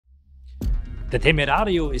The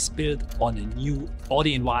Temerario is built on a new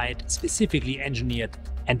body-in-white, specifically engineered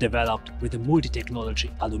and developed with a multi-technology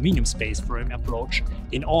aluminum spaceframe approach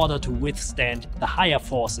in order to withstand the higher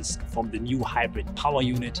forces from the new hybrid power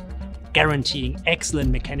unit, guaranteeing excellent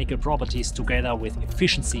mechanical properties together with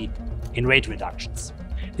efficiency in weight reductions.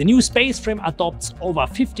 The new spaceframe adopts over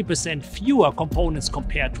 50% fewer components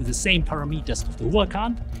compared to the same parameters of the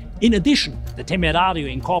Huracan. In addition, the Temerario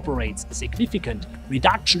incorporates a significant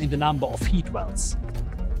reduction in the number of heat welds,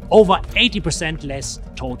 over 80% less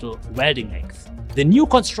total welding length. The new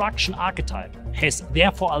construction archetype has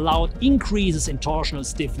therefore allowed increases in torsional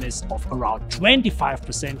stiffness of around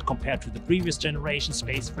 25% compared to the previous generation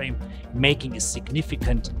spaceframe, making a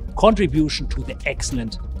significant contribution to the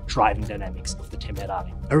excellent driving dynamics of the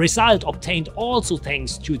Temerario. A result obtained also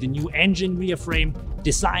thanks to the new engine rear frame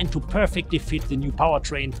designed to perfectly fit the new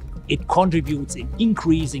powertrain. It contributes in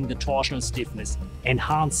increasing the torsional stiffness,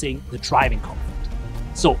 enhancing the driving comfort.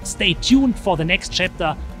 So stay tuned for the next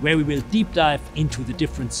chapter where we will deep dive into the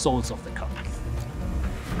different soles of the car.